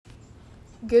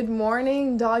Good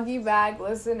morning, Doggy Bag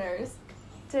listeners.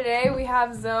 Today we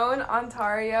have Zone,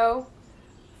 Ontario,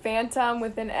 Phantom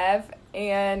with an F,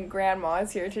 and Grandma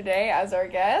is here today as our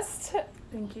guest.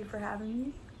 Thank you for having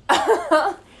me.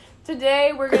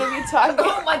 Today we're going to be talking...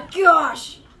 Oh my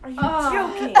gosh! Are you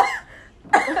joking?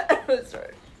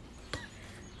 Sorry.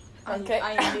 Okay.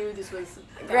 I knew this was...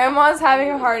 Grandma's having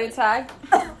a heart attack.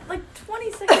 Like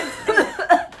 20 seconds.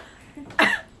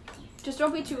 Just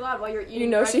don't be too loud while you're eating. You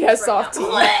know she has soft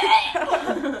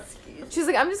teeth. She's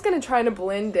like, I'm just going to try to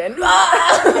blend in.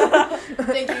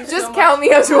 Thank you so Just much. count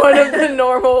me as one of the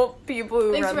normal people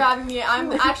who Thanks run. for having me.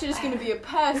 I'm actually just going to be a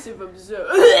passive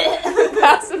observer.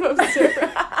 Passive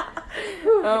observer.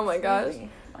 Oh my gosh.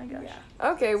 My gosh.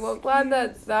 Okay, well, glad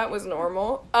that was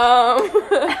normal.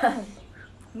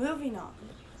 Moving on.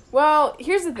 Well,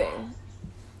 here's the thing.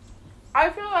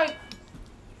 I feel like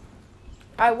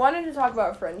I wanted to talk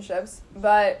about friendships,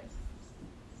 but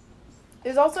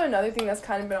there's also another thing that's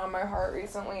kind of been on my heart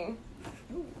recently.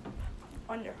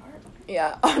 On your heart?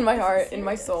 Yeah, on my heart, in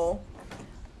my soul.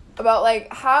 About,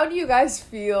 like, how do you guys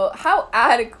feel, how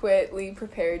adequately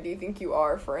prepared do you think you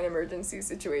are for an emergency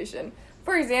situation?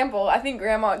 For example, I think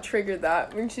Grandma triggered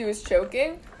that when she was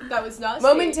choking. That was not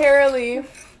Momentarily,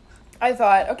 I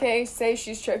thought, okay, say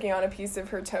she's choking on a piece of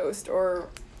her toast or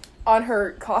on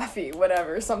her coffee,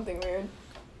 whatever, something weird.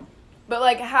 But,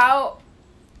 like, how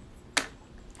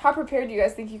prepared do you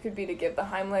guys think you could be to give the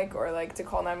Heimlich or, like, to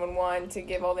call 911, to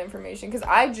give all the information? Because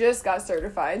I just got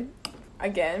certified,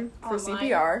 again, for Online?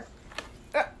 CPR.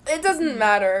 It doesn't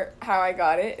matter how I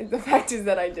got it. The fact is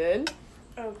that I did.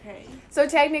 Okay. So,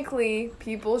 technically,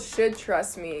 people should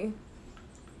trust me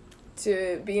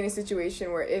to be in a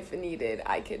situation where, if needed,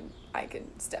 I could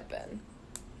step in.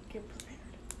 Get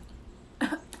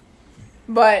prepared.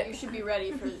 But You should be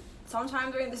ready for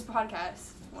sometime during this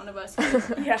podcast. One of us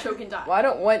could choke and die. well, I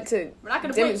don't want to. We're not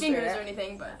going to point demonstrate fingers it. or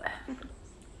anything, but...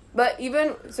 But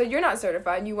even so, you're not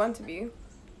certified. You want to be.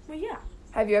 Well, yeah.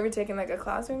 Have you ever taken like a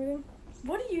class or anything?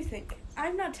 What do you think?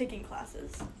 I'm not taking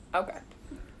classes. Okay.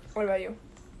 What about you?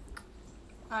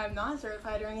 I'm not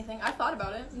certified or anything. I thought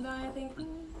about it, and I think...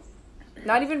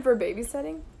 Not even for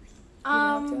babysitting. You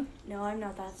don't have to? No, I'm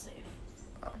not that safe.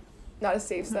 Not a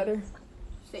safe setter.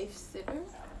 Safe sitter?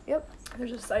 Yep.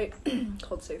 There's a site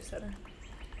called Safe Sitter.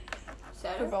 For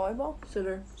Setter? volleyball.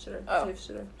 Sitter. Oh. Safe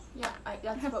Sitter. Yeah,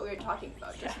 that's what we were talking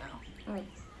about just now.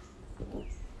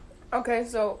 Okay,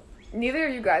 so neither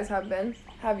of you guys have been.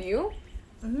 Have you?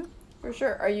 Mm-hmm. For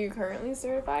sure. Are you currently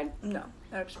certified? No,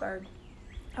 that expired.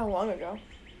 How long ago?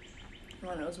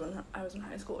 When it was when I was in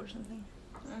high school or something.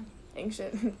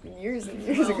 Ancient. Years and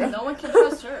years Well, ago. no one can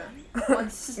trust her.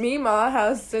 Once Mima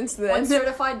has since then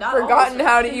certified, not forgotten all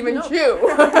how to even Nope.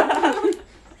 chew.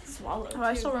 Swallow. Oh,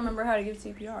 I still remember how to give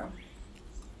CPR.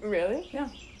 Really? Yeah.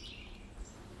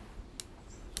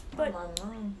 But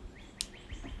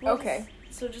Oh, Okay.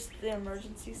 So just the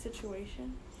emergency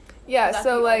situation. Yeah, That's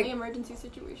so the like, only emergency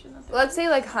situation that there let's is. say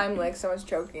like Heimlich, someone's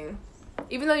choking.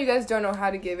 Even though you guys don't know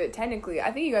how to give it, technically,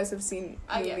 I think you guys have seen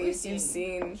Yeah, we've movies, you've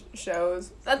seen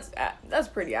shows. That's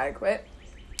pretty adequate.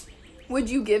 Would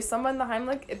you give someone the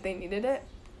Heimlich if they needed it?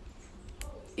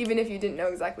 Even if you didn't know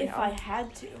exactly If how? I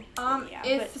had to. Yeah,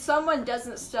 if someone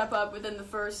doesn't step up within the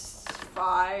first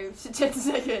 5 to 10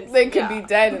 seconds, They could be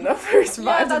dead in the first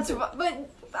Yeah, 5 that's. to 10. But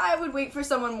I would wait for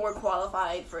someone more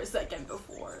qualified for a second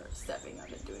before stepping up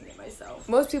and doing it myself.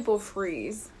 Most people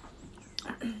freeze.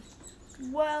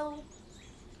 Well,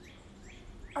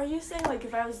 are you saying like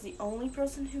if I was the only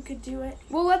person who could do it,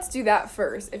 Well, let's do that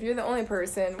first. If you're the only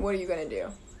person, what are you going to do?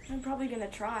 I'm probably gonna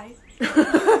try.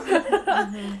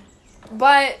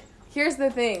 But here's the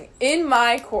thing. In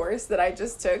my course that I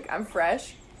just took, I'm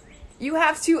fresh, you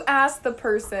have to ask the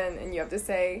person and you have to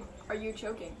say, Are you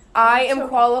choking? I am choking.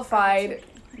 qualified.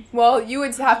 Well, you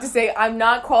would have to say, I'm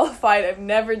not qualified. I've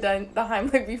never done the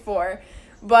Heimlich before.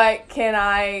 But can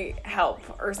I help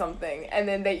or something? And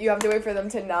then you have to wait for them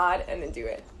to nod and then do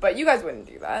it. But you guys wouldn't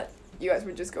do that. You guys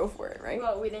would just go for it, right?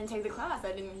 Well, we didn't take the class. I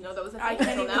didn't even know that was a I thing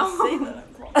can't until even now. say that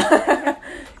I'm qualified.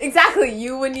 Exactly.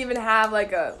 You wouldn't even have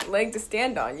like a leg to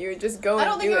stand on. You would just go I and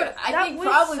don't think do it would. it. I That think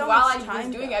wastes probably so while much I was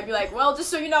time, doing it, though. I'd be like, well, just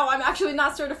so you know, I'm actually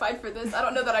not certified for this. I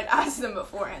don't know that I'd ask them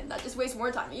beforehand. That just wastes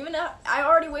more time. Even I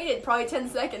already waited probably 10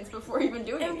 seconds before even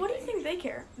doing And anything. what do you think they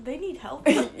care? They need help.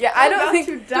 Yeah, I I'm don't about think-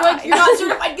 to You're like, die. you're not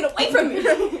certified, get away from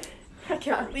me. I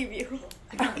can't leave you.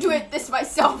 Do it this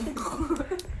myself.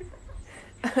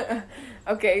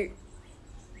 Okay,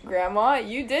 Grandma,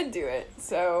 you did do it.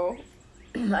 So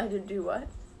I did do what?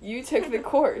 You took the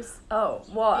course. Oh,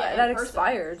 well, Yeah, in that person.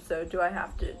 expired, so do I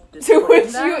have to To disclaim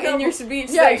which that? you, in your speech,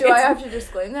 Yeah, say do I it's- have to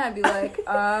disclaim that? I'd be like,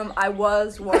 I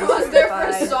was once I was there for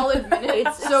a certified. solid minute.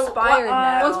 It's so expired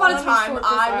now. once upon a Let me time, sort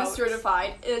this I was out.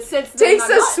 certified. Since then, takes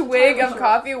I'm a not swig entirely of sure.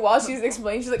 coffee while she's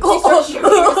explaining. She's like, She starts choking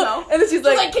herself. and then she's She's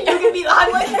like, like, can you give me the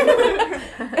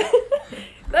Heimlich?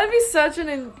 that'd be such an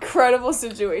incredible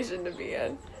situation to be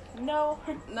in. No.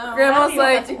 No. Grandma's that's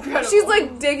like, incredible. she's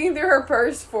like digging through her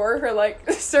purse for her like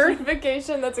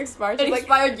certification that's expired. It She's like,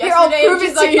 expired here, I'll yesterday. prove and it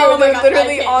she's to like, you. oh my They're God,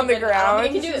 literally I can't on the even- I don't think I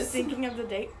ground. can do Just this. thinking of the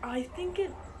date. I think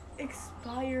it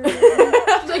expired.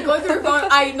 She's like going through her phone.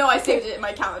 I know I saved it in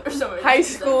my calendar somewhere. High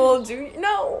She's like- school,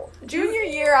 junior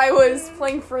year, I was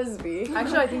playing frisbee.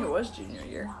 Actually, I think it was junior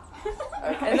year.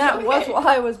 Okay. And that was Okay. while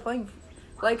I was playing,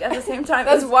 like, at the same time.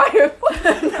 That's why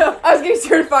I was getting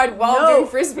certified while doing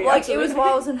frisbee. Like, actually. it was while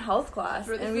I was in health class.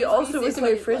 For the And we frisbee also would season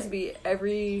play we play. frisbee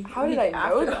every How did week I know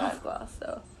after that? health class,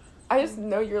 so. I just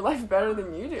know your life better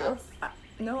than you do.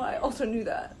 No, I also knew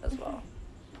that as well.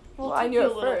 Well, I took knew you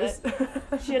it a little first.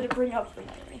 bit. She had to bring up the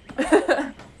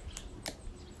memory.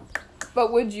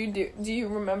 But would you do you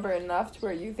remember enough to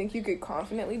where you think you could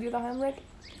confidently do the Heimlich?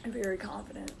 I'm very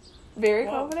confident. Very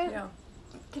Whoa. confident? Yeah.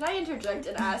 Can I interject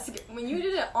and ask, when you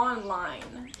did it online?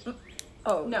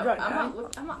 Oh, No, right,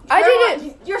 I'm not. I did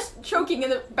Grandma, You're choking in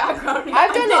the background.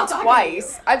 I've I'm done not it talking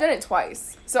twice. to I've done it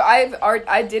twice. So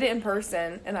I did it in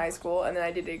person in high school, and then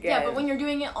I did it you. again. Yeah, but when you're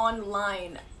doing it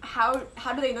online, how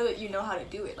do they know that you know how to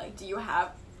do it? Like, do you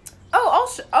have? I'll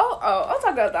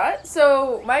talk about that.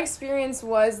 So my experience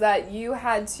was that you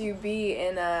had to be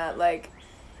in a like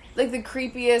the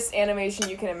creepiest animation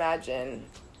you can imagine.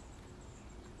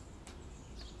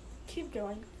 Keep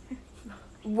going.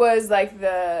 Was like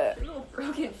the Your little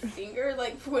broken finger,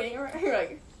 like pointing around. You're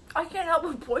like, I can't help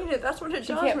but point it. That's what it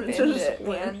she does can't when bend it says it,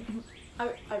 point. man. I'm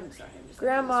sorry. I'm just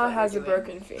Grandma thinking has this a is what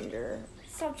broken finger.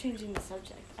 Stop changing the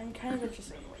subject. I'm kind of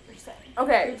interested in what you're saying.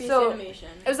 Okay, you're doing. so Animation.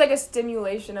 it was like a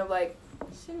stimulation of like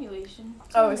Simulation.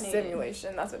 oh, a Terminated.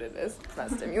 simulation. That's what it is.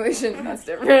 Not stimulation. That's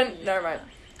different. Never mind.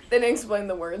 They didn't explain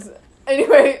the words.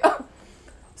 Anyway,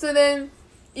 so then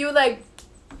you would like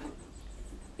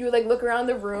look around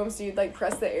the room. So you'd like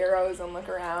press the arrows and look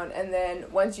around, and then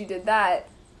once you did that,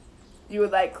 you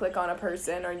would like click on a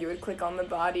person or you would click on the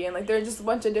body, and like there are just a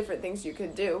bunch of different things you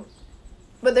could do.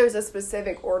 But there's a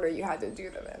specific order you had to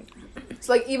do them in.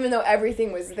 So, like, even though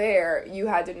everything was there, you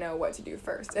had to know what to do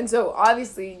first. And so,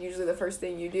 obviously, usually the first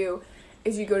thing you do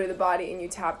is you go to the body and you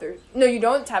tap their... No, you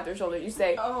don't tap their shoulder. You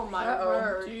say... Oh my Uh-oh.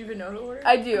 word! Do you even know the word?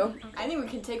 I do. I think we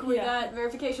can take away Yeah. that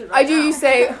verification. I Right do. now. You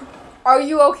say, are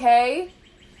you okay?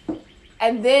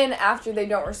 And then, after they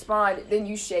don't respond, then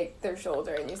you shake their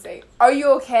shoulder and you say, are you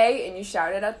okay? And you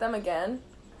shout it at them again.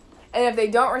 And if they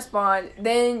don't respond,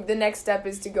 then the next step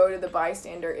is to go to the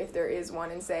bystander, if there is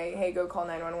one, and say, hey, go call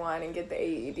 911 and get the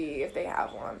AED if they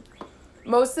have one.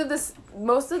 Most of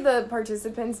the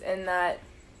participants in that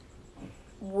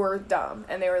were dumb.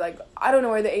 And they were like, I don't know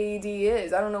where the AED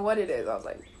is. I don't know what it is. I was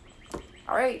like,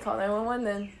 all right, call 911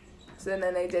 then. So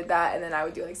then they did that, and then I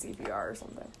would do, like, CPR or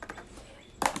something.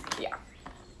 Yeah.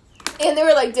 And there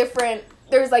were, like, different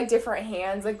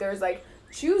hands. Like, there was, like,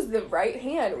 choose the right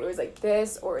hand. It was like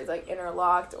this, or it's like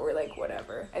interlocked, or like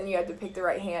whatever, and you had to pick the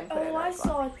right hand. Put it in Oh, the I right spot.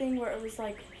 saw a thing where it was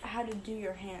like how to do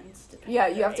your hands. depending Yeah, on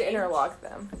you their have to age. interlock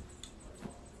them,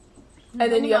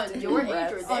 and then you have to do your the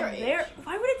age or rest. their On age. their,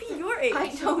 why would it be your age?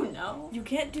 I don't know. You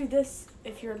can't do this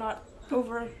if you're not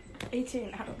over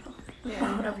 18. I don't know.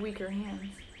 Yeah, you have weaker hands.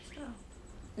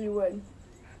 You would.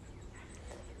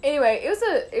 Anyway,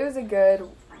 it was a good.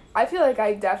 I feel like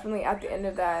I definitely at the end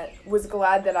of that was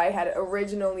glad that I had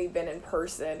originally been in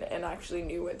person and actually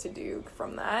knew what to do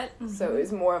from that. So it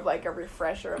was more of like a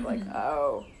refresher of like,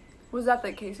 oh, Was that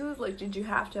the case? Like, did you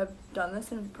have to have done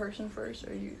this in person first,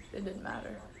 or it didn't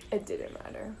matter? it didn't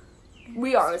matter.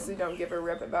 We honestly don't give a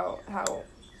rip about how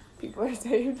people are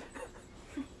saved.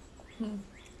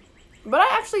 But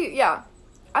I actually, yeah,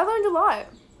 I learned a lot.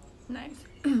 Nice.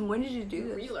 When did you do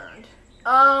this? Relearned.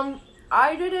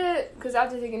 I did it because I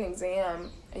have to take an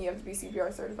exam and you have to be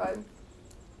CPR certified.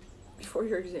 Before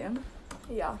your exam?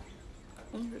 Yeah,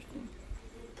 Interesting.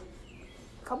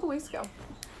 a couple weeks ago.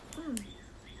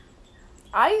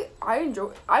 I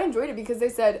enjoyed it because they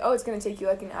said, oh, it's gonna take you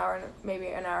like an hour and maybe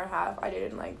an hour and a half. I did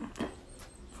it in like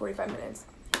 45 minutes.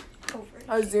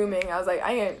 I was zooming. I was like,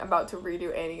 I ain't about to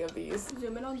redo any of these.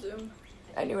 Zoom in on Zoom.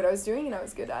 I knew what I was doing and I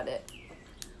was good at it.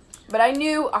 But I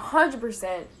knew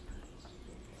 100%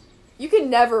 you can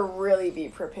never really be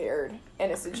prepared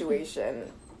in a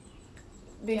situation.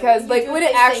 Because, you like, do when if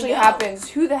it they say actually no. happens,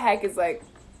 who the heck is like,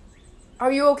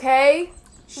 are you okay?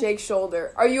 shake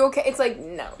shoulder. Are you okay? It's like,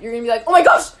 no. You're gonna be like, oh my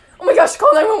gosh,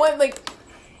 call 911. Like,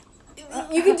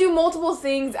 you can do multiple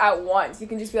things at once. You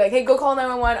can just be like, hey, go call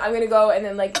 911. I'm gonna go, and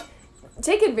then like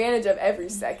take advantage of every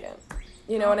second.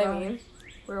 You know what I mean?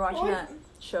 We were watching that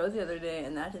show the other day,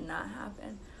 and that did not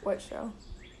happen. What show?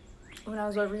 When I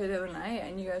was over here the other night,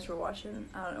 and you guys were watching,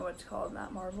 I don't know what it's called,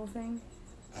 that Marvel thing.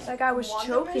 That guy was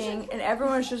choking, and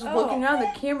everyone was just looking down.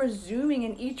 The camera's zooming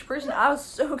in each person. I was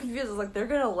so confused. I was like, they're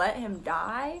gonna let him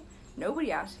die?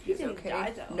 Nobody asked if he's okay.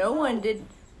 Die, though. No one did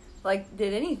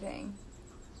anything.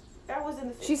 That was in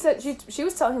the 50s. She said she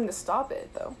was telling him to stop it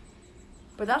though.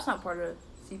 But that's not part of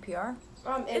CPR.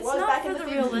 It It's was not back for in the the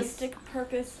 50s. realistic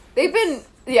purpose. They've been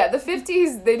the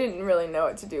 50s. They didn't really know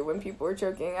what to do when people were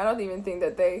choking. I don't even think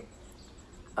that they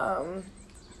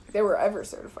were ever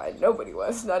certified. Nobody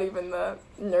was. Not even the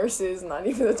nurses. Not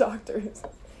even the doctors.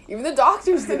 Even the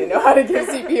doctors didn't know how to give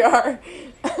CPR.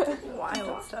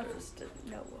 Wild stuff.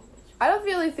 I don't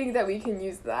really think that we can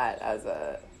use that as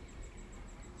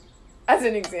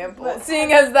an example, But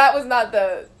seeing as that was not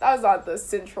the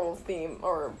central theme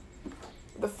or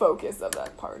the focus of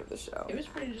that part of the show. It was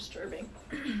pretty disturbing.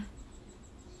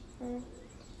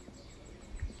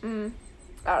 I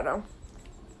don't know.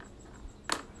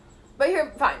 But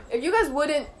here, fine. If you guys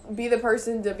wouldn't be the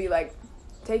person to be like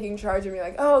taking charge and be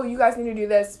like, oh, you guys need to do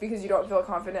this because you don't feel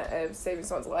confident of saving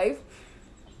someone's life.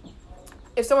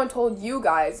 If someone told you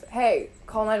guys, hey,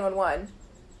 call 911,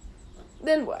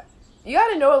 then what? You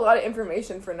gotta know a lot of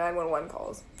information for 911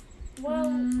 calls.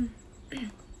 Well,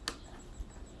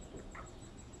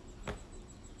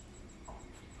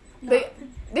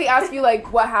 They ask you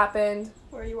like, what happened?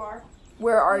 where you are.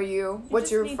 Where are you? What's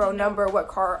just your need to phone know. number? What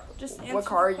car? Just answer What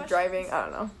car are the you driving? questions. I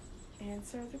don't know.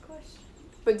 Answer the question.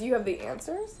 But do you have the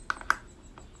answers?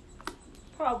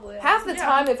 Probably. Half the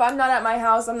time, if I'm not at my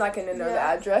house, I'm not gonna know the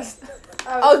Yeah. address.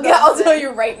 I was about to I'll say. tell you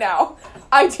right now.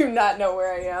 I do not know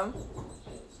where I am.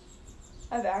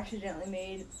 I've accidentally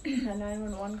made a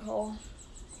 911 call.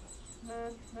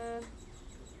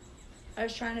 I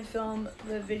was trying to film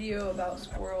the video about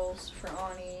squirrels for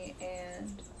Ani,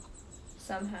 and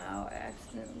somehow I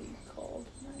accidentally called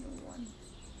 911.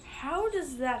 How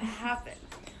does that happen?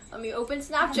 Let me open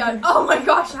Snapchat. Oh my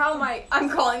gosh, how am I? I'm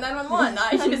calling 911.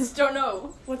 I just don't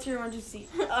know. What's your emergency?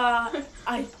 I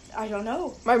don't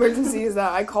know. My emergency is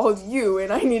that I called you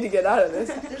and I need to get out of this.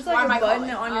 There's Why like am a I button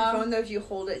calling? on your phone that if you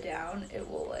hold it down, it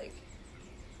will like...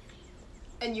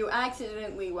 And you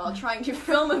accidentally, while trying to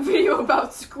film a video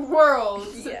about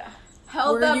squirrels, Yeah.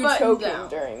 held Were that you button choking down.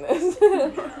 during this?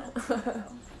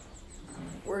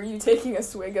 Were you taking a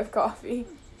swig of coffee?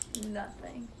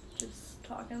 Nothing. Just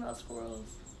talking about squirrels.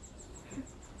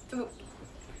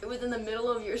 It was in the middle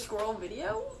of your squirrel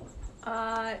video?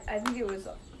 I think it was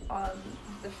on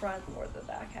the front or the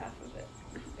back half of it.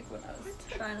 Like when I was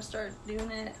trying to start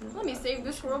doing it. And Let me save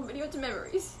this squirrel video to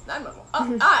memories.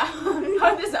 911.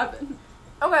 How did this happen?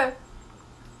 Okay.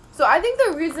 So I think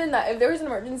the reason that if there was an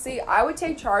emergency, I would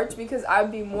take charge because I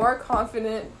would be more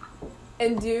confident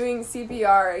in doing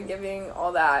CPR and giving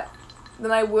all that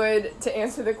than I would to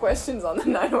answer the questions on the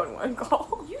 911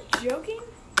 call. You joking?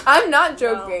 I'm not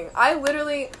joking. I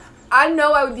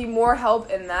know I would be more help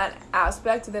in that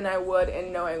aspect than I would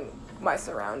in knowing my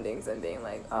surroundings and being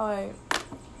like, oh,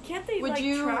 Can't they Would like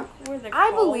you- track where the I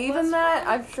call believe was in that.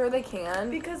 from? I'm sure they can.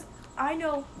 Because I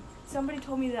know somebody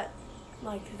told me that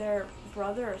like their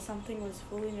brother or something was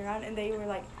fooling around and they were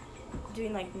like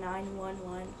doing like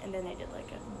 911 and then they did like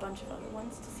a bunch of other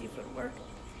ones to see if it would work.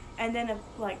 And then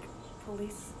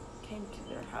police came to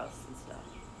their house and stuff.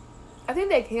 I think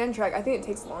they can track. I think it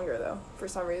takes longer though, for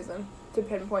some reason, to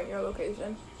pinpoint your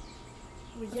location.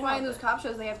 Well, That's why in those cop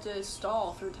shows they have to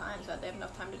stall through time so that they have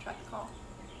enough time to track the call.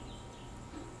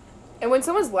 And when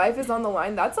someone's life is on the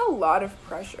line, that's a lot of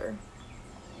pressure.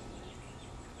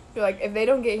 You're like, if they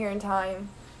don't get here in time,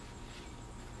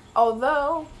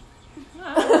 although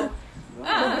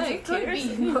It could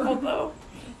be.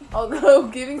 although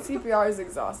giving CPR is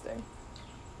exhausting.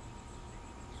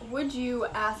 Would you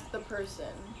ask the person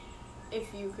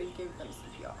if you could give them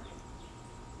CPR?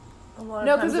 a lot of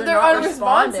No, times 'cause if they're they're not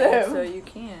responding, unresponsive. so you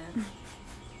can.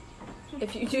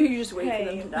 If you do, you just wait for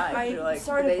them to die. 'Cause you're like,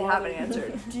 sorry to they bother haven't you.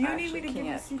 answered. Do you I need me actually to give you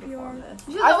can't CPR? perform this.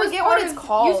 You said I that was forget part what it's of-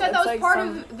 called. You said that It's was like part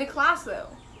some- of the class though.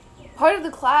 Part of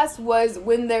the class was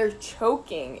when they're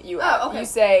choking, you okay. you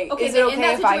say, Okay, is it then okay in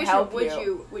that if I situation, help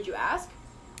would you ask?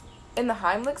 In the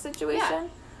Heimlich situation,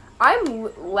 I'm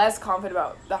less confident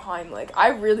about the Heimlich. I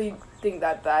really think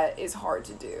that is hard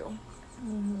to do.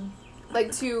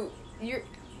 Like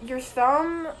your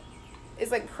thumb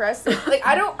is like pressed. Like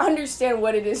I don't understand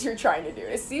what it is you're trying to do.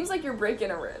 It seems like you're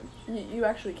breaking a rib. You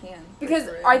actually can. Because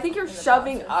I think you're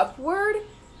shoving upward,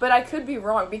 but I could be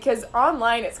wrong because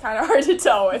online it's kind of hard to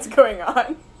tell what's going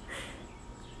on.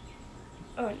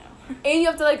 Oh no. And you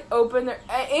have to like open their.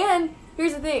 And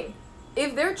here's the thing,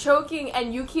 if they're choking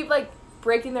and you keep like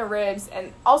breaking their ribs,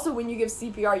 and also when you give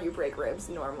CPR, you break ribs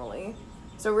normally.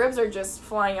 So ribs are just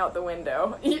flying out the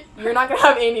window. You're not gonna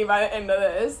have any by the end of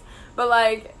this. But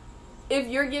like, if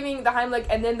you're giving the Heimlich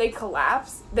and then they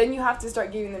collapse, then you have to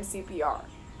start giving them CPR.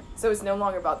 So it's no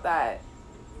longer about that.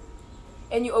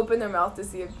 And you open their mouth to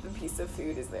see if the piece of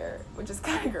food is there, which is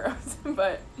kind of gross.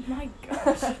 But My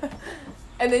gosh.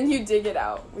 and then you dig it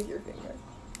out with your finger.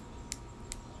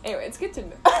 Anyway, it's good to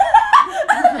know.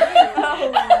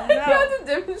 Oh, no. You have to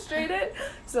demonstrate it.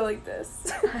 So like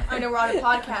this. I know we're on a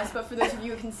podcast, but for those of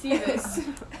you who can see this,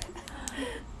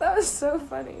 That was so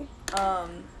funny.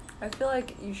 I feel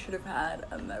like you should have had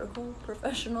a medical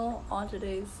professional on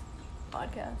today's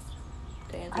podcast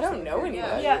to answer. I don't some know of your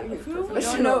anybody. Yeah, who's who- You don't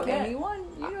professional know yet. anyone?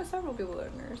 You know several people that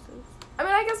are nurses. I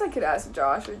mean, I guess I could ask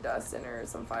Josh or Dustin or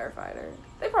some firefighter.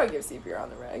 They probably give CPR on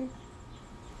the reg.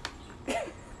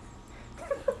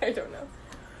 I don't know.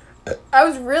 I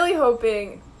was really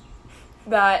hoping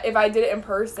that if I did it in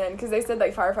person, because they said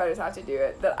like firefighters have to do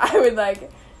it, that I would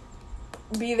like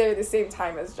be there the same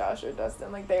time as Josh or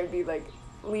Dustin. Like they would be like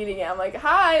leading it. I'm like,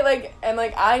 hi, like, and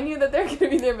like I knew that they're gonna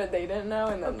be there, but they didn't know.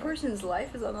 And A then person's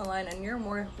life is on the line, and you're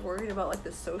more worried about like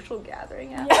the social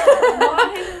gathering. Yeah.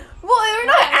 Why? Well, they're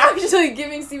not actually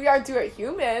giving CPR to a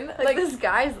human. Like, this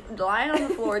guy's lying on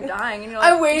the floor dying, and you're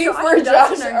like, I'm waiting Josh for and Josh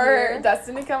Dustin are or here.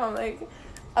 Dustin to come.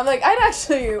 I'm like, I'd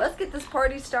actually. Let's get this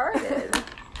party started.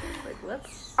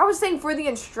 Let's. I was saying for the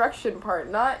instruction part,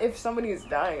 not if somebody is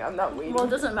dying. I'm not waiting. Well, it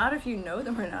doesn't matter if you know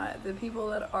them or not. The people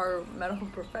that are medical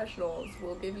professionals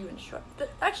will give you instructions.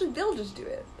 Actually, they'll just do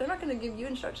it. They're not going to give you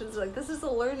instructions. They're like, this is a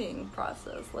learning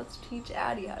process. Let's teach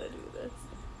Addie how to do this.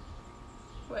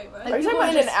 wait, what? Are you talking people about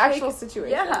in an just actual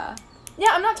situation? Yeah. Yeah,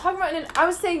 I'm not talking about in an. I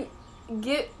was saying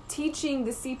teaching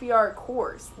the CPR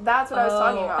course. That's what I was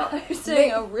talking about. You're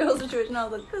saying a real situation. I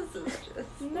was like, this is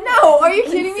just. No, are you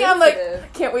kidding me? I'm like,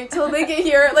 insensitive. can't wait till they get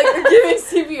here. Like, they're giving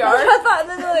CPR. I thought, and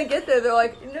then when they get there, they're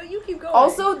like, no, you keep going.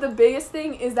 Also, the biggest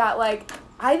thing is that, like,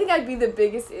 I think I'd be the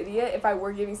biggest idiot if I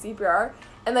were giving CPR.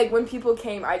 And, like, when people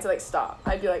came, I had to, like, stop.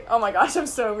 I'd be like, oh my gosh, I'm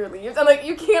so relieved. And, like,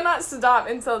 you cannot stop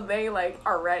until they, like,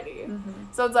 are ready. Mm-hmm.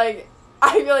 So it's, like,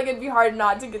 I feel like it'd be hard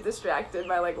not to get distracted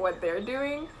by, like, what they're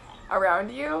doing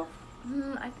around you.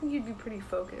 I think you'd be pretty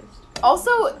focused. Also,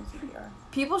 on CPR.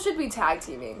 people should be tag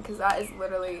teaming, because that is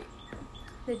literally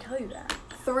They tell you that.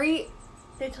 3...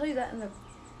 They tell you that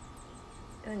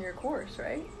in your course,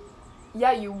 right?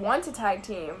 Yeah, you want to tag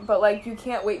team, but, like, you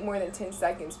can't wait more than 10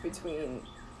 seconds between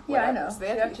Yeah, I whatever, know. so they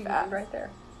You have have to to be be fast. right there.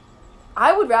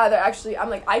 I would rather actually, I'm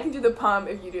like, I can do the pump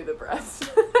if you do the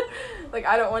breath. Like,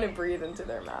 I don't want to breathe into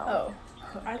their mouth. Oh.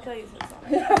 I thought you said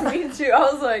something. Me too. I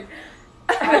was like,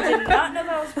 I did not know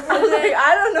that was part I of was like, it.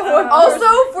 I don't know what.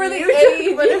 Also, for the you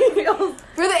do, but it AED, feels.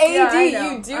 for the AED, Yeah, I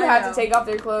know. you do I have know. to take off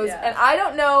their clothes, Yeah. and I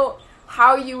don't know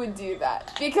how you would do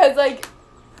that because, like,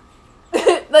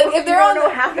 like if You they're don't on know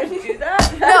the how to do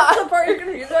that. That's the part you're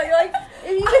confused about. You're like,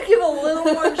 if you could give a little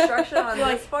more instruction on You're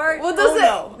this like, part. well, does Oh, it?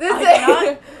 no. This I did not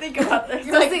it? think about this.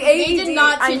 Does the They AED? did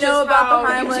not I teach know us about the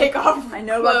how you Heimlich. take off I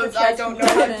know about clothes. the I chest don't know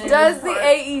how to compression. do Does this the part.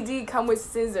 AED come with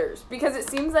scissors? Because it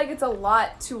seems like it's a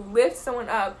lot to lift someone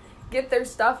up, get their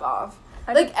stuff off.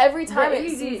 Like every time it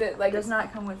seems it like does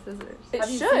not come with scissors. It Have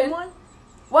you should. seen one?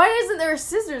 Why isn't there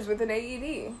scissors with an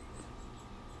AED?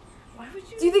 Why would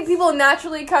you? Do you think people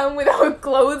naturally come without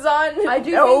clothes on? I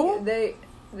do No. think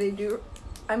they do.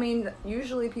 I mean,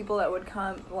 usually people that would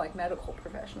come, like medical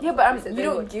professionals. Yeah, but like you they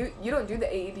don't would- do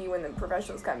the AED when the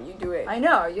professionals come. You do it. I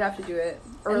know you have to do it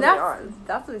Early and that's, on.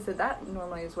 That's what they said. That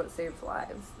normally is what saves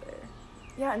lives. There.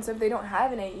 Yeah, and so if they don't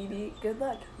have an AED, good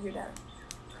luck. You're done.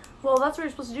 Well, that's what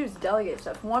you're supposed to do is delegate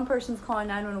stuff. One person's calling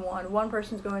 911, one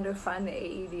person's going to find the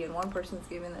AED, and one person's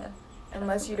giving the.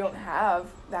 Unless you don't have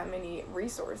that many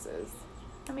resources.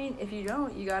 I mean, if you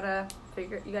don't, you gotta be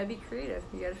creative.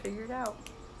 You gotta figure it out.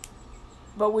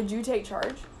 But would you take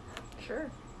charge? Sure.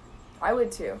 I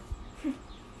would too.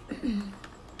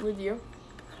 Would you?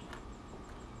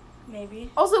 Maybe.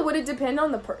 Also, would it depend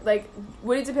on the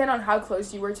would it depend on how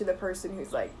close you were to the person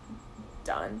who's like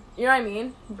done? You know what I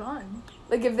mean? Run.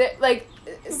 Like if they like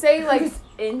say like Who's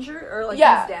injured or like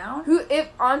yeah, who's down? who if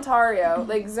Ontario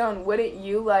like Zone, wouldn't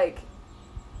you like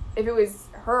if it was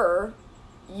her,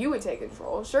 you would take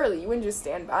control? Surely you wouldn't just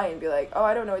stand by and be like, oh,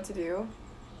 I don't know what to do.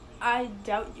 I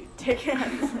doubt you'd take it.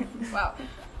 Wow.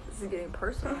 This is getting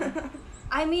personal.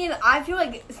 I mean, I feel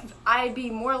like I'd be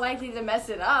more likely to mess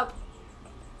it up.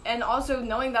 And also,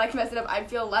 knowing that I can mess it up, I'd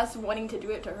feel less wanting to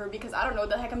do it to her because I don't know what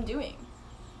the heck I'm doing.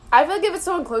 I feel like if it's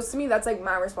someone close to me, that's like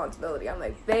my responsibility. I'm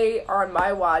like, they are on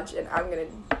my watch, and I'm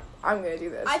gonna do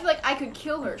this. I feel like I could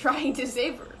kill her trying to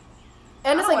save her.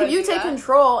 And it's like, if you take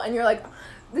control and you're like,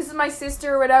 this is my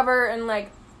sister or whatever, and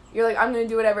like, you're like, I'm gonna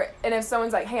do whatever. And if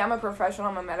someone's like, hey, I'm a professional,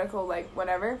 I'm a medical, like,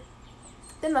 whatever,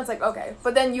 then that's like, okay.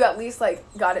 But then you at least like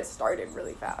got it started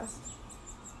really fast.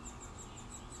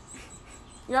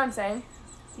 You know what I'm saying?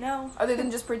 No. Other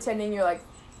than just pretending you're like,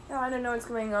 oh, I don't know what's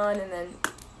going on, and then,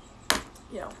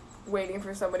 you know, waiting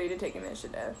for somebody to take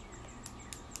initiative.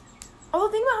 Although,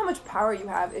 think about how much power you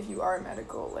have if you are a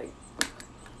medical, like,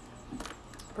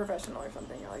 professional or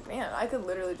something. You're like, man, I could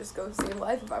literally just go save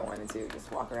life if I wanted to.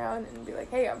 Just walk around and be like,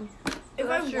 hey, If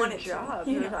that's I your wanted job.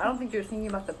 to. Yeah. I don't think you're thinking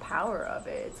about the power of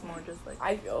it. It's more just like,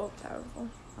 I feel powerful.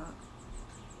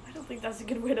 I don't think that's a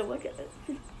good way to look at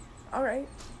it. All right.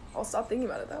 I'll stop thinking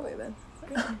about it that way then.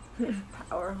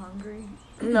 power hungry.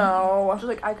 No. Just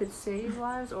like, I could save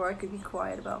lives, or I could be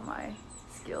quiet about my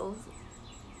skills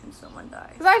and someone dies.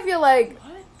 Because I feel like,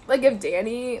 like, if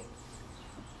Danny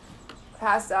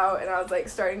passed out and I was, like,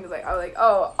 starting to, like, I was like,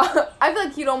 oh, I feel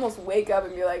like he'd almost wake up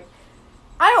and be like,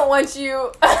 I don't want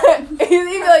you. He'd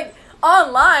be, like,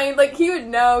 online. Like, he would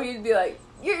know. He'd be like,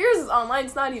 yours is online.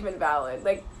 It's not even valid.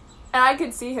 Like, and I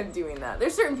could see him doing that.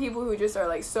 There's certain people who just are,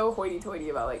 like, so hoity-toity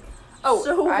about, like, oh,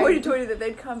 so hoity-toity that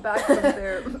they'd come back from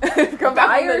their come back from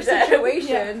dire their dead. situation.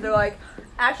 Yeah. They're like,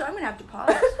 actually, I'm gonna have to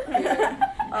pause here.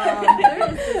 There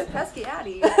is this pesky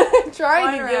Addie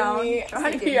trying to around give me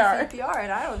trying to give me CPR. CPR,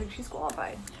 and I don't think she's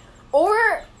qualified.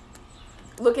 Or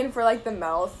looking for, like, the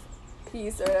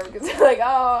mouthpiece or whatever. Because they're like,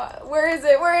 oh, where is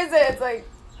it? Where is it? It's like,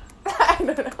 I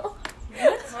don't know.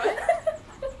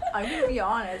 I'm gonna be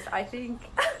honest. I think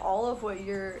all of what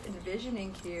you're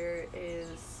envisioning here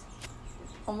is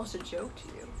almost a joke to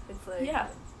you. It's like, Yeah.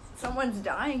 someone's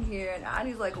dying here, and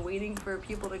Addie's like waiting for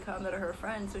people to come that are her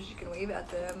friends so she can wave at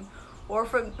them, or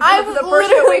for the person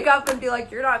to wake up and be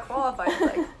like, "You're not qualified." It's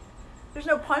like, there's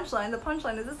no punchline. The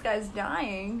punchline is this guy's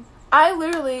dying. I'm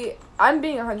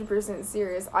being 100%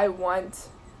 serious. I want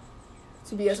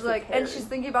to be as She's like, prepared. and she's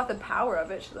thinking about the power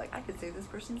of it. She's like, I could save this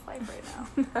person's life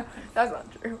right now. That's not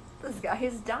true. This guy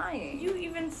is dying. You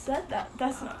even said that.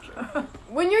 That's not true.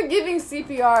 When you're giving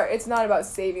CPR, it's not about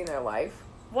saving their life.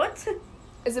 What?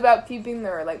 It's about keeping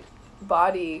their, like,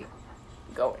 body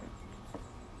going.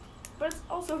 But it's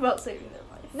also about saving their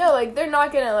life. No, like, they're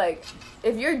not gonna, like,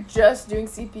 if you're just doing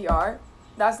CPR,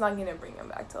 that's not gonna bring them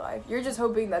back to life. You're just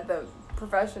hoping that the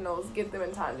professionals get them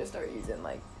in time to start using,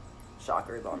 like,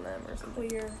 shockers on them or something.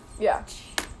 Clear. Yeah.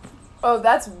 Oh,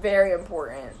 that's very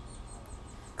important.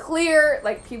 Clear,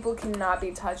 like, people cannot be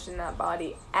touched in that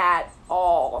body at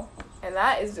all. And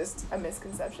that is just a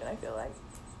misconception, I feel like.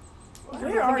 I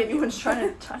Where don't are think you? anyone's trying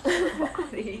to touch her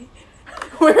body.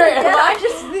 Where am Yeah, I? I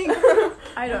just think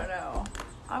I don't know.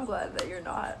 I'm glad that you're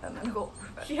not a medical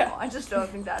professional. Yeah. I just don't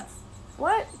think that's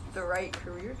What? the right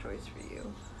career choice for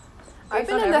you. I've Based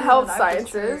been on into everything health that I've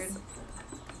just sciences.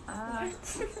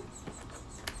 heard.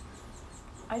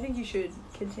 I think you should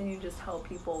continue to just help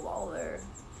people while they're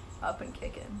up and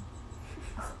kicking.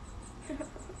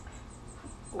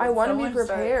 I Would want to be someone start-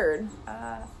 prepared.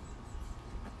 I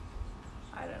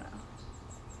don't know.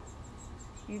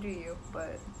 You do you,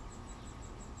 but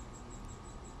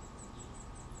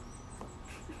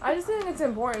I just think it's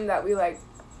important that we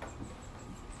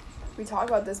talk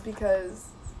about this because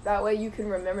that way you can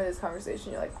remember this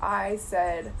conversation. You're like, I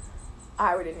said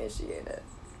I would initiate it.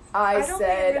 I don't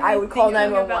said think I would call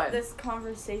thinking 911. about this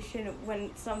conversation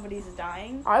when somebody's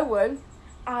dying. I would.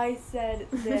 I said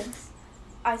this.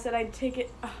 I said I'd take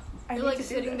it. I You're need like to do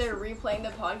sitting this. there replaying the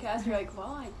podcast. You're like,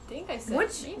 well, I think I said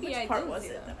Which maybe I part didn't was say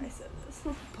it that. that I said this?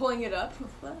 Pulling it up.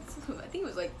 I think it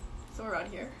was like somewhere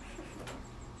around here.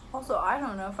 also I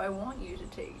don't know if I want you to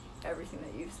take everything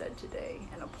that you've said today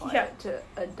and apply Yeah. it to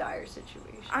a dire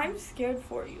situation. I'm scared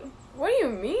for you. What do you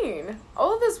mean?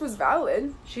 All of this was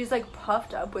valid. She's like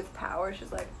puffed up with power.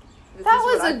 She's like, this That is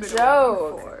what was a I've been waiting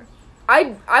joke. for.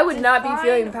 I would not be Define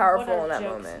feeling what powerful are in that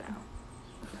jokes moment. now.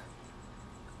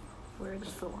 Where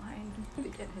does the line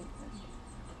begin and end?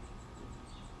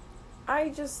 I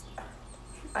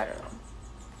don't know.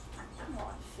 Come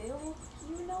on, Phil.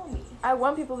 You know me. I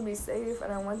want people to be safe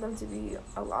and I want them to be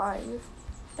alive.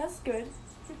 That's good.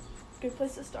 Good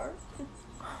place to start.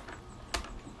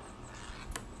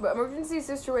 But emergency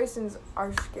situations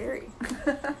are scary.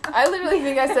 I literally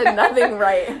think I said nothing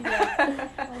right.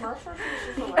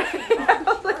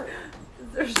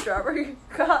 Is there strawberry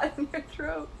caught in your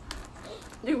throat?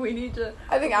 Do we need to?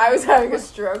 I think I was having a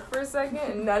stroke for a second,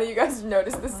 and none of you guys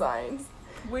noticed the signs.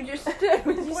 We just did.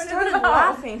 We You pointed started it out.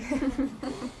 laughing.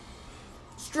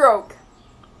 Stroke.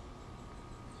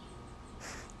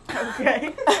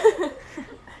 Okay.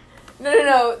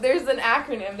 No. There's an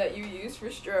acronym that you use for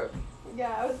stroke.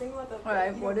 Yeah, I was thinking about that.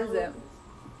 Alright, what is it?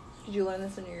 Did you learn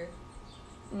this in your?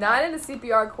 Not in the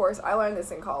CPR course. I learned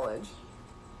this in college.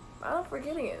 I'm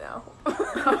forgetting it now.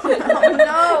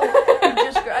 No, you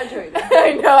just graduated.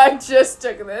 I know. I just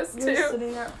took this You're too.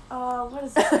 sitting there. What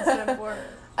is this stand for?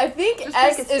 I think Just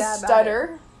S take a is stab at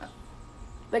stutter.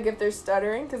 Like if they're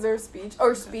stuttering because they're speech.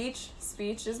 Or speech.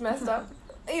 Speech is messed up.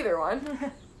 Either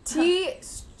one. T,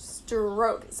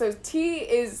 stroke. So T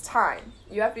is time.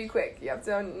 You have to be quick. You have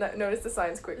to notice the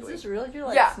signs Is quickly. this real? You're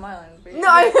like Yeah. smiling. But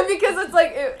No, because it's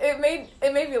like, it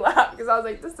made me laugh because I was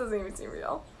like, this doesn't even seem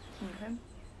real. Okay.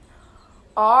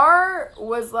 R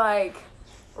was like,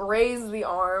 raise the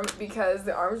arm because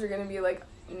the arms are going to be like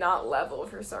not level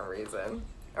for some reason.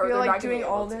 Or You're they're like not gonna be doing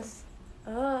able all to. this.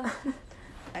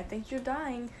 I think you're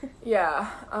dying. Yeah.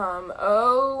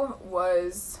 O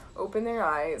was open their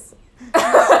eyes.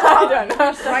 I don't know.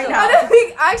 Right now.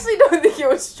 I actually don't think it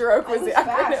was stroke was It the was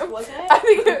fast, acronym. wasn't it? I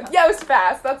think it was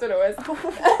fast. That's what it was.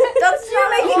 That's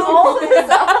You're making all this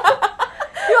up.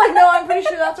 You're like, no, I'm pretty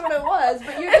sure that's what it was,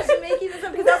 but you're just making this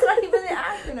up because that's not even the The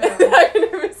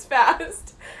acronym. acronym is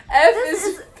fast. F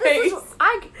is face.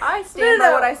 I stand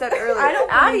by what I said earlier. I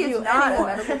don't Addie believe is you not anymore.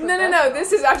 a medical No. professional.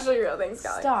 This is actually real. Thanks,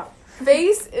 Callie. Stop.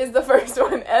 Face is the first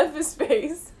one. F is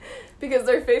face. Because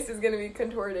their face is going to be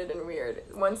contorted and weird.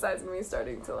 One side's going to be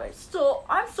starting to like...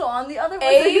 I'm still on the other one.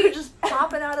 A- So you were just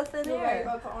popping out of thin You're right air.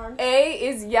 about the arms. A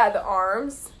is, the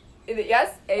arms. Is it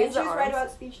yes? A And is she the was arms. right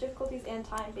about speech difficulties and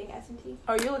time being S and T.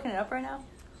 Oh, you're looking it up right now?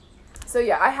 So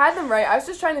yeah, I had them right. I was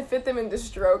just trying to fit them into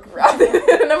stroke rather than...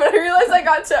 And then when I realized I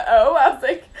got to O, I was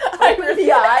like... I With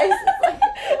the eyes. It's like,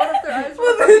 what if their eyes were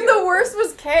Well, from then you? the worst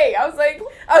was K. I was like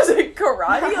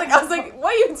karate. Like I was like,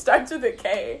 what even starts with a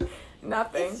K?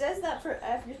 Nothing. It says that for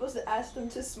F, you're supposed to ask them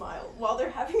to smile while they're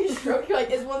having a stroke. You're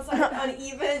like, is one side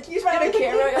uneven? You smile Get a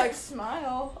camera. You're like,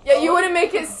 smile. Yeah, you wouldn't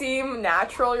make it seem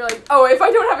natural. You're like, oh, if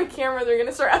I don't have a camera, they're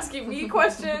gonna start asking me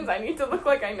questions. I need to look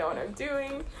like I know what I'm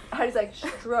doing. Heidi's like,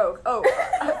 stroke. Oh,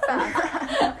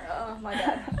 fast. Oh, my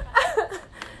God.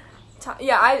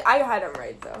 Yeah, I had them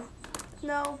right though.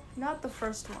 No, not the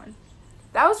first one.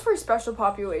 That was for special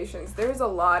populations. There was a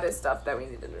lot of stuff that we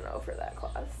needed to know for that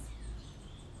class.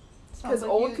 Because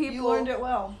old people You learned it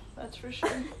well. That's for sure.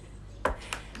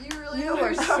 You really You know what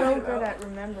are you're so talking good about. at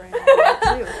remembering all that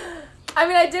too. I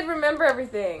mean, I did remember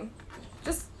everything,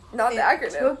 just not the It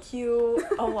acronym. took you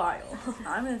a while.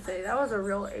 I'm gonna say that was a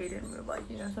real Aiden move. Like,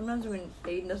 sometimes when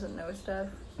Aiden doesn't know stuff,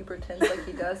 he pretends like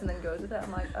he does and then goes with it.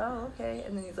 I'm like, oh, okay.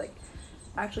 And then he's like,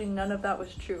 actually, none of that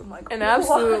was true. I'm like, And what?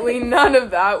 absolutely none of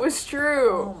that was Oh,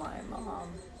 true. my mom.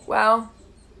 Well,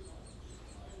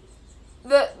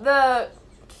 the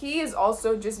key is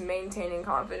also just maintaining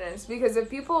confidence, because if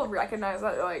people recognize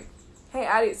that, they're like, hey,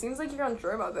 Addie, it seems like you're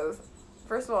unsure about this.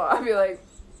 First of all, I'd be like,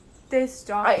 They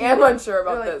stopped. I am unsure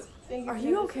about They're like, this. Thank Are for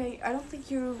you this. okay? I don't think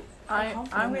you. I'm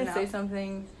gonna say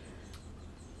something.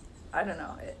 I don't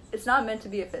know. It's not meant to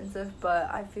be offensive, but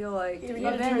I feel like Do we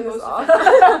You need to turn turn this this off.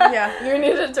 Yeah. You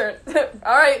need to turn.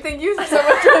 All right, thank you so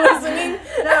much for listening.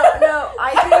 No,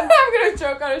 I think I'm gonna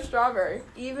choke on a strawberry.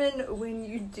 even when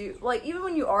you do, like, even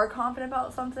when you are confident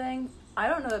about something, I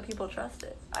don't know that people trust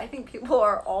it. I think people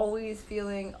are always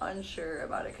feeling unsure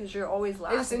about it because you're always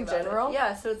laughing. Just in about it. general?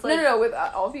 Yeah, so it's like No, with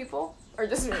all people or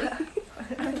just me.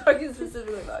 I'm talking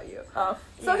specifically about you. Oh.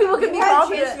 Some people can You be had a chance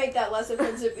confident. to make that less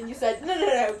offensive, and you said,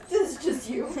 no, this is just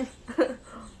you. Well, No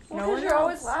because one you're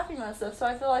always else. laughing about stuff. So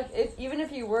I feel like even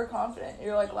if you were confident,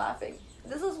 you're like laughing.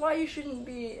 This is why you shouldn't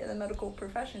be in the medical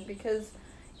profession, because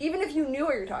even if you knew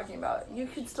what you're talking about, you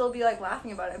could still be like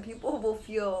laughing about it, and people will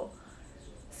feel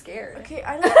scared. Okay,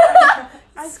 I don't.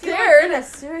 I feel Scared? like in a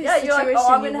serious Yeah, you're like, situation,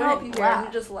 oh, I'm you gonna help you wouldn't here, and laugh.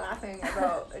 you're just laughing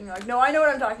about, and you're like, no, I know what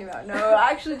I'm talking about. No,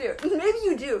 I actually do. Maybe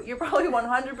you do. You're probably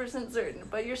 100% certain,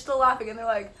 but you're still laughing, and they're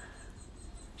like,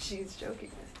 she's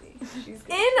joking with me. She's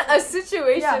gonna In a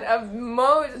situation of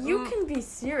You can be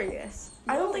serious.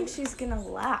 I don't think she's gonna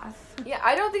laugh. Yeah,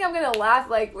 I don't think I'm gonna laugh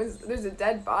like when there's a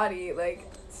dead body like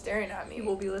staring at me.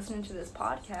 People will be listening to this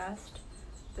podcast,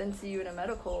 then see you in a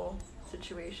medical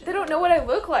situation. They don't know what I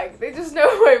look like. They just know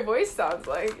what my voice sounds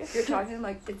like. You're talking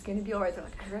like, it's gonna be alright. They're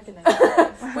like, I recognize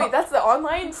that voice. Wait, that's the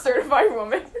online certified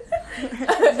woman.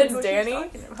 What It's she's Danny.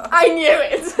 talking about. I knew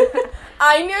it.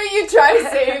 I knew you'd try to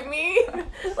save me.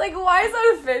 Like, why is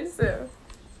that offensive?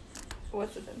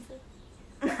 What's offensive?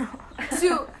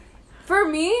 For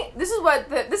me, this is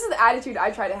the attitude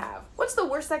I try to have. What's the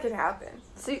worst that could happen?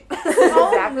 See,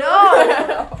 Oh,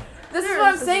 no. This is what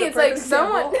I'm saying. It's like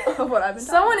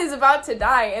someone is about to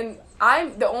die, and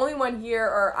I'm the only one here,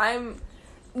 or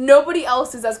nobody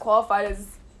else is as qualified as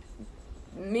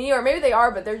me, or maybe they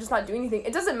are, but they're just not doing anything.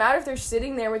 It doesn't matter if they're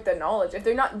sitting there with the knowledge. If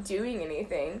they're not doing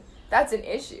anything, that's an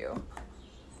issue.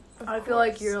 I feel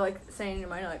like you're like saying in your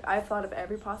mind, like, I've thought of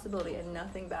every possibility and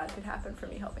nothing bad could happen from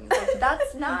me helping. It's like,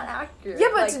 that's not accurate. Yeah,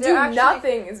 but like, to do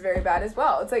nothing is very bad as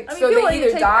well. It's like, I mean, so people they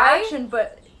either take die. action,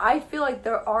 but I feel like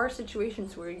there are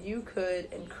situations where you could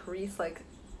increase like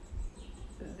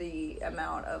the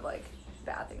amount of like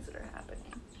bad things that are happening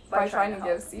by trying to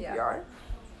give help. CPR.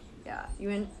 Yeah,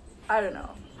 I don't know.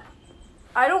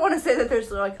 I don't want to say that there's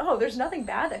like, oh, there's nothing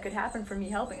bad that could happen from me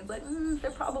helping. It's like,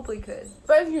 there probably could.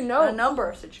 But if you know, In a number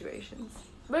of situations.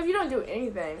 But if you don't do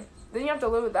anything, then you have to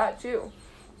live with that too.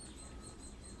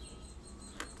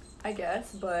 I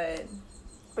guess, but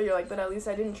you're like, but at least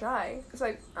I didn't try. It's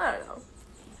like, I don't know.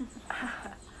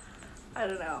 I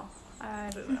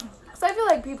don't know. Because I feel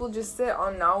like people just sit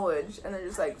on knowledge and they're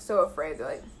just like so afraid. They're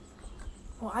like,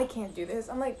 well, I can't do this.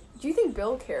 I'm like, do you think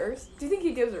Bill cares? Do you think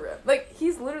he gives a rip? Like,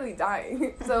 he's literally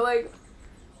dying. So, like,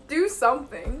 do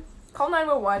something. Call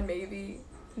 911, maybe.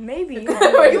 Maybe.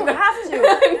 Wait, You no. have to.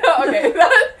 No, okay.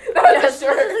 That's Yes,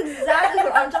 sure. this is exactly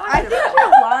what I'm talking I about. think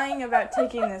you're lying about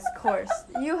taking this course.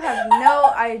 You have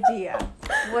no idea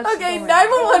what's Okay, going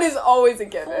 911 is always a Full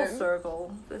given.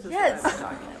 circle. This is Yes. what I'm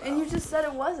talking about. And you just said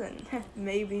it wasn't.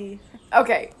 Maybe.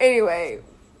 Okay, anyway.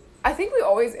 I think we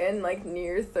always end, like,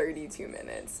 near 32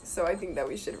 minutes. So I think that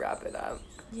we should wrap it up.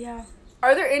 Yeah.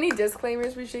 Are there any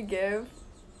disclaimers we should give?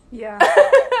 Yeah.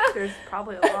 There's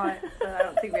probably a lot, but I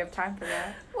don't think we have time for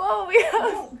that. Well, we have...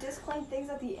 Don't disclaim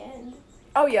things at the end.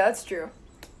 Oh, yeah, that's true.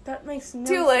 That makes no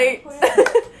Too late. sense.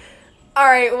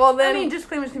 Alright, well then... I mean,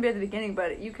 disclaimers can be at the beginning,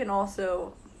 but you can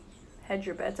also hedge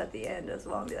your bets at the end as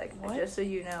well and be like, What? just so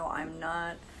you know,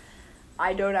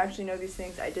 I don't actually know these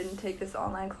things. I didn't take this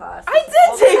online class. I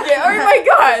did take it! Oh my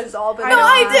gosh! This has all been No,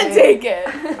 I did mine. take it!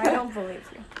 I don't believe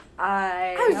you.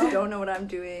 I How did- don't know what I'm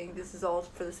doing. This is all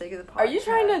for the sake of the podcast. Are you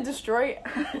trying to destroy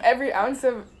every ounce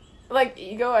of, like,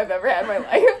 ego I've ever had in my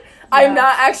life? I'm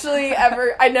not actually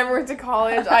I never went to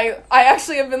college. I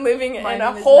actually have been living My in a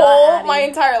name is hole not Addie. my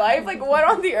entire life. Like, what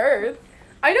on the earth?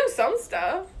 I know some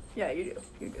stuff. Yeah, you do.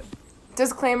 You do.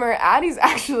 Disclaimer, Addie's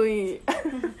actually...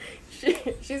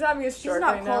 she's having a She's stroke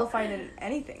not right qualified in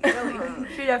anything, really.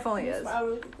 She definitely is. Wow,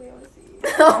 really quickly, I want to see.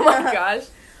 now. Oh my gosh.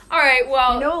 Alright,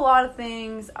 well... You know a lot of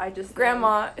things. I just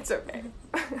Grandma, it's okay.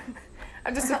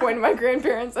 I'm disappointed in my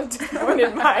grandparents. I'm disappointed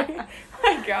in my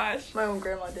gosh. My own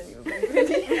grandma didn't even believe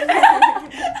me.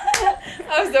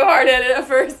 I was so hard-headed at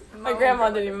first. My own grandma grandma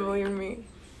didn't even believe in me.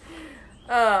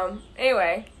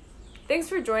 Anyway, thanks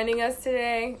for joining us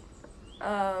today.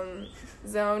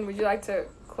 Zone, would you like to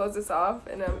close us off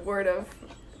in a word of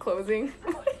closing?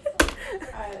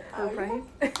 Right?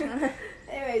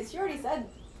 Anyways, you already said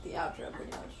the outro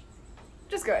pretty much.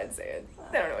 Just go ahead and say it.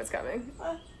 They don't know what's coming.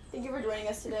 Thank you for joining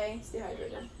us today. Stay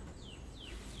hydrated.